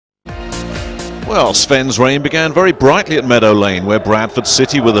Well, Sven's reign began very brightly at Meadow Lane, where Bradford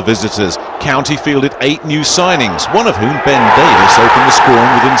City were the visitors. County fielded 8 new signings, one of whom, Ben Davis, opened the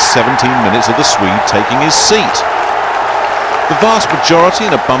scoring within 17 minutes of the Swede taking his seat. The vast majority,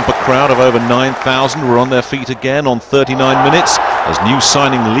 in a bumper crowd of over 9,000, were on their feet again on 39 minutes as new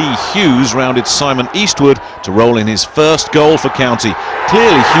signing Lee Hughes rounded Simon Eastwood to roll in his first goal for County.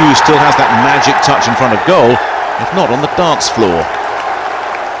 Clearly Hughes still has that magic touch in front of goal, if not on the dance floor.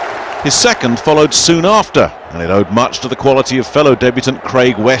 His second followed soon after, and it owed much to the quality of fellow debutant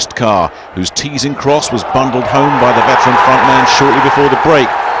Craig Westcar, whose teasing cross was bundled home by the veteran frontman shortly before the break.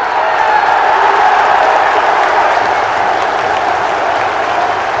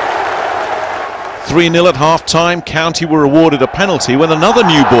 "3-0 at half-time, County were awarded a penalty when another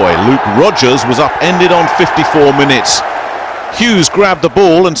new boy, Luke Rogers, was upended on 54 minutes. Hughes grabbed the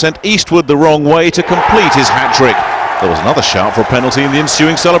ball and sent Eastwood the wrong way to complete his hat-trick. There was another shout for a penalty in the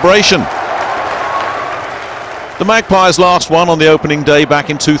ensuing celebration. The Magpies last won on the opening day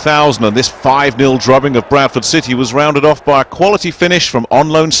back in 2000, and this 5-0 drubbing of Bradford City was rounded off by a quality finish from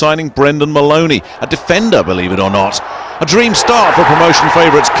on-loan signing Brendan Maloney, a defender, believe it or not. A dream start for promotion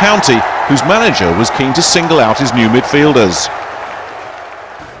favourites County, whose manager was keen to single out his new midfielders.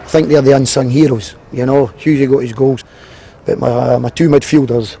 I think they're the unsung heroes, you know. Hughes got his goals, but my two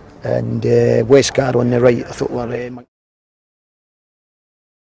midfielders and Westcar on the right, I thought were